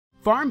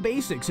Farm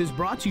Basics is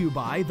brought to you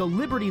by the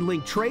Liberty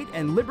Link trait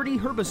and Liberty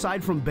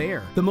herbicide from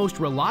Bayer. The most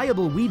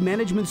reliable weed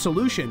management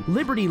solution,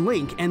 Liberty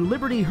Link and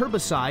Liberty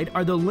herbicide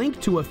are the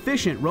link to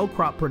efficient row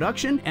crop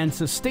production and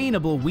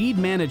sustainable weed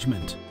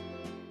management.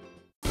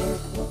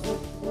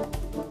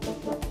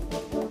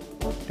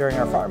 During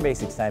our Farm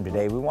Basics time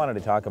today, we wanted to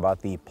talk about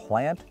the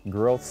plant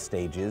growth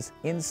stages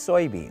in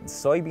soybeans.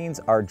 Soybeans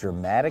are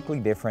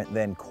dramatically different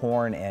than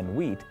corn and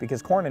wheat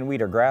because corn and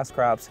wheat are grass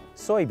crops,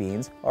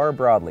 soybeans are a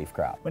broadleaf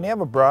crop. When you have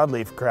a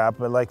broadleaf crop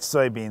like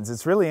soybeans,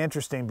 it's really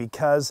interesting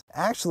because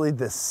actually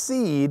the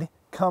seed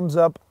comes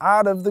up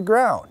out of the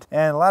ground.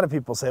 And a lot of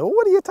people say, well,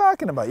 what are you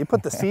talking about? You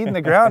put the seed in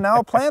the ground,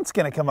 now a plant's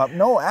gonna come up.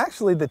 No,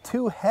 actually the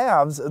two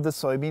halves of the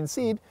soybean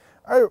seed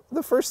are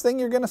the first thing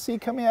you're going to see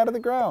coming out of the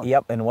ground.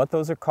 Yep, and what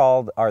those are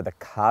called are the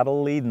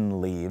cotyledon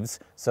leaves.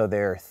 So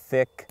they're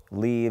thick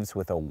leaves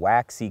with a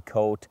waxy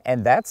coat,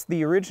 and that's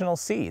the original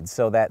seed.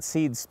 So that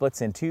seed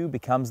splits in two,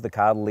 becomes the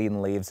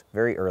cotyledon leaves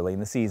very early in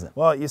the season.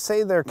 Well, you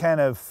say they're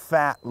kind of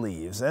fat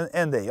leaves,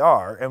 and they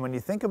are. And when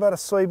you think about a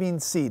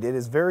soybean seed, it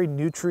is very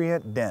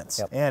nutrient dense.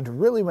 Yep. And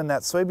really when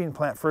that soybean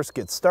plant first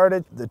gets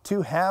started, the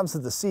two halves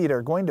of the seed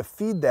are going to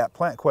feed that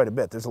plant quite a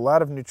bit. There's a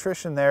lot of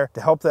nutrition there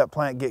to help that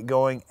plant get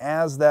going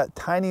as that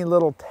tiny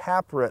little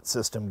taproot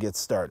system gets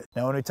started.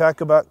 Now when we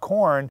talk about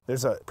corn,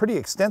 there's a pretty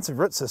extensive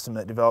root system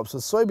that develops.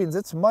 With soybeans,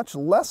 it's much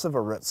less of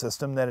a root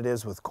system than it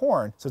is with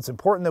corn. So it's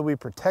important that we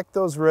protect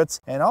those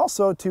roots and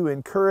also to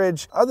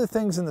encourage other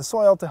things in the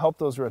soil to help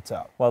those roots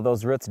out. Well,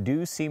 those roots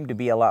do seem to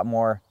be a lot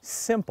more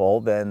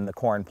simple than the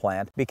corn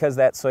plant because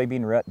that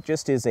soybean root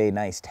just is a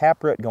nice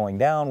taproot going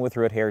down with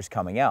root hairs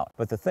coming out.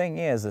 But the thing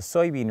is, the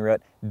soybean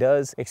root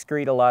does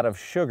excrete a lot of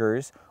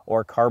sugars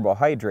or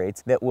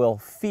carbohydrates that will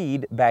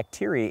feed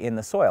bacteria in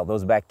the soil.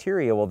 Those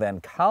bacteria will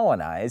then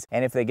colonize,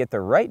 and if they get the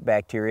right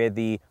bacteria,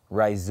 the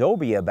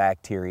rhizobia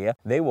bacteria,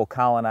 they will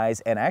colonize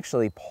and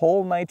actually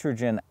pull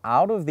nitrogen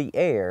out of the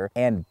air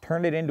and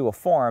turn it into a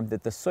form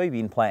that the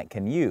soybean plant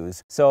can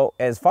use. So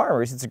as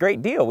farmers, it's a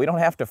great deal. We don't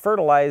have to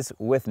fertilize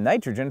with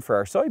nitrogen for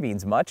our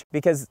soybeans much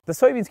because the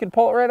soybeans can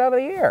pull it right out of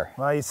the air.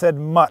 Well, you said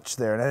much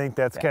there, and I think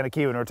that's kind of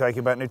key when we're talking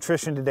about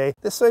nutrition today.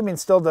 This soybean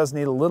still does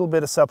need a little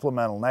bit of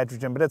supplemental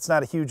nitrogen, but it's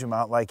not a huge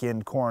amount like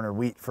in corn or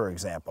wheat, for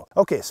example.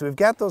 Okay, so we've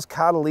got those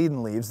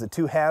cotyledon leaves, the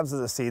two halves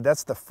of the seed.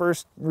 That's the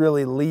first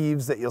really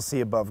leaves that you'll see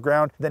above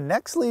ground. The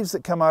next leaves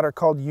that come out are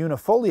called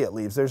unifoliate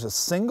leaves. There's a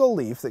single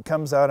leaf that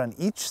comes out on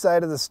each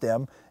side of the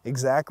stem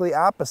exactly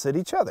opposite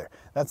each other.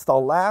 That's the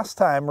last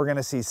time we're going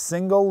to see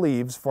single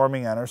leaves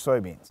forming on our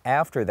soybeans.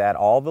 After that,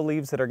 all the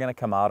leaves that are going to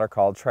come out are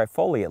called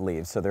trifoliate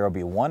leaves. So there will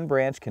be one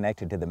branch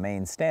connected to the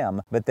main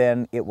stem, but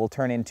then it will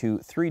turn into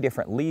 3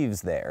 different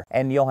leaves there.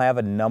 And you'll have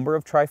a number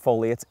of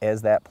trifoliates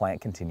as that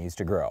plant continues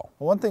to grow.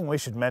 One thing we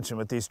should mention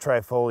with these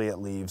trifoliate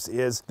leaves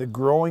is the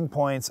growing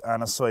points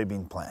on a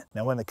soybean plant.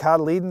 Now when the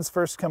cotyledons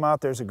first come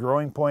out, there's a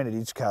growing point at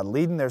each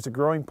cotyledon, there's a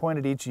growing point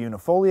at each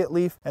unifoliate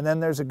leaf, and then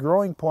there's a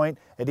growing point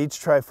at each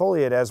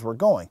trifoliate as we're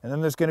going. And then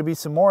there's going to be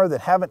some more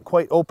that haven't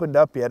quite opened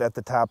up yet at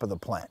the top of the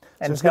plant.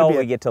 So until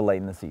we get to late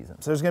in the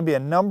season. So there's going to be a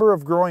number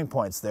of growing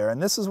points there,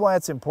 and this is why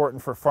it's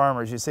important for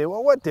farmers. You say,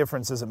 well, what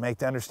difference does it make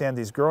to understand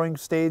these growing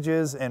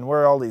stages and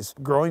where all these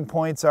growing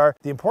points are?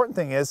 The important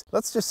thing is,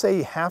 let's just say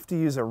you have to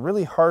use a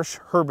really harsh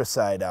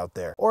herbicide out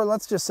there. Or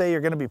let's just say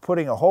you're going to be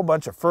putting a whole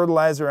bunch of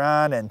fertilizer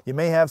on and you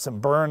may have some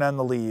burn on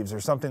the leaves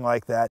or something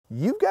like that.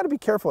 You've got to be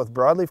careful with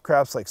broadleaf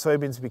crops like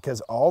soybeans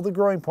because all the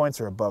growing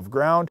points are above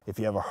ground. If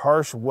you have a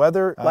harsh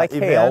weather like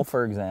event, hail,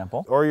 for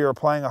example, or you're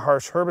applying a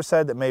harsh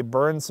herbicide that may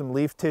burn some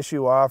leaf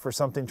tissue off or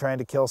something trying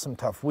to kill some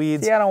tough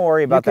weeds. Yeah, don't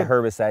worry about the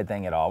herbicide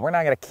thing at all. We're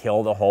not going to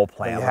kill the whole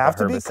plant with a herbicide. You have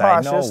to be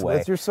cautious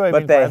with your soybean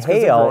but plants.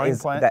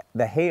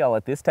 The hail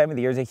at this time of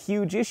the year is a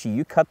huge issue.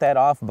 You cut that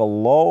off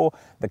below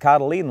the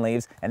cotyledon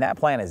leaves and that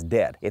plant is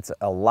dead. It's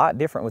a lot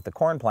different with the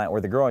corn plant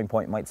where the growing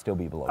point might still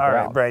be below ground.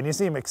 All right, Brian, you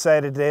seem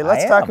excited today.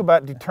 Let's talk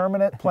about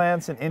determinate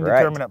plants and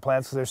indeterminate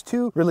plants. So there's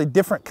 2 really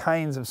different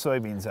kinds of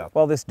soybeans out there.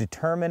 Well, this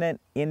determinate,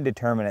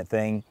 indeterminate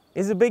thing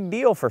is a big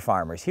deal for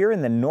farmers. Here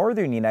in the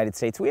northern United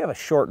States, we have a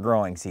short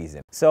growing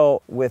season.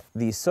 So with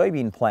these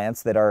soybean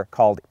plants that are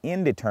called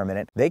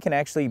indeterminate, they can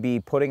actually be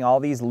putting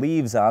all these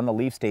leaves on, the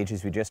leaf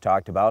stages we just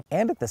talked about,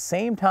 and at the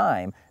same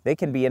time, they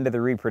can be into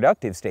the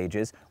reproductive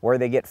stages where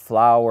they get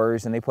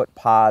flowers and they put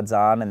pods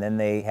on and then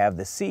they have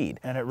the seed.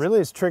 And it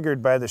really is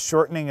triggered by the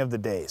shortening of the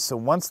day. So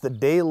once the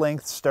day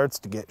length starts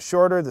to get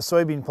shorter, the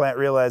soybean plant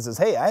realizes,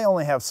 hey, I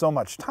only have so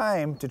much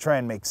time to try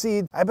and make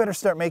seed. I better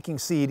start making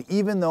seed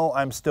even though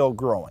I'm still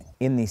growing.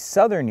 In the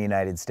southern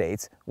United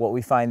States, what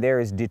we find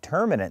there is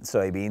determinate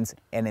soybeans,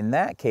 and in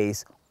that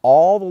case,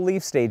 all the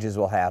leaf stages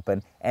will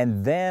happen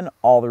and then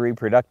all the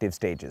reproductive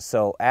stages.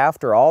 So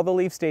after all the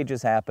leaf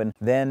stages happen,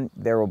 then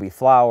there will be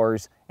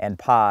flowers and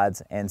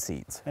pods and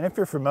seeds. And if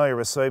you're familiar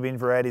with soybean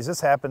varieties,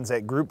 this happens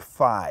at group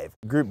 5.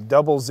 Group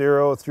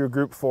 00 through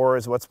group 4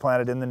 is what's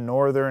planted in the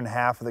northern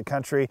half of the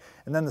country,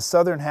 and then the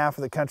southern half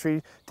of the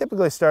country,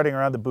 typically starting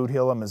around the Boot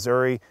Hill of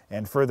Missouri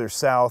and further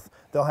south,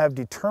 they'll have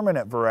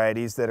determinate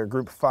varieties that are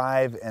group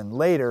 5 and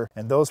later,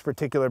 and those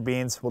particular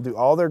beans will do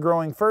all their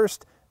growing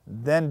first,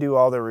 then do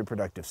all their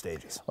reproductive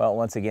stages. Well,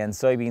 once again,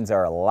 soybeans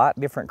are a lot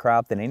different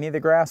crop than any of the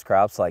grass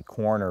crops like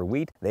corn or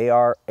wheat. They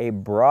are a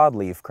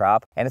broadleaf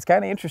crop, and it's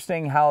kind of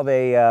interesting how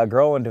they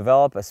grow and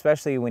develop,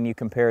 especially when you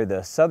compare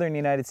the southern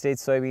United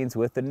States soybeans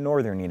with the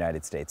northern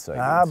United States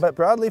soybeans. But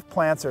broadleaf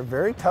plants are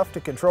very tough to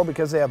control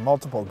because they have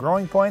multiple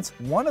growing points.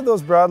 One of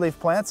those broadleaf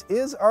plants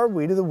is our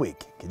weed of the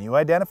week. Can you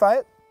identify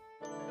it?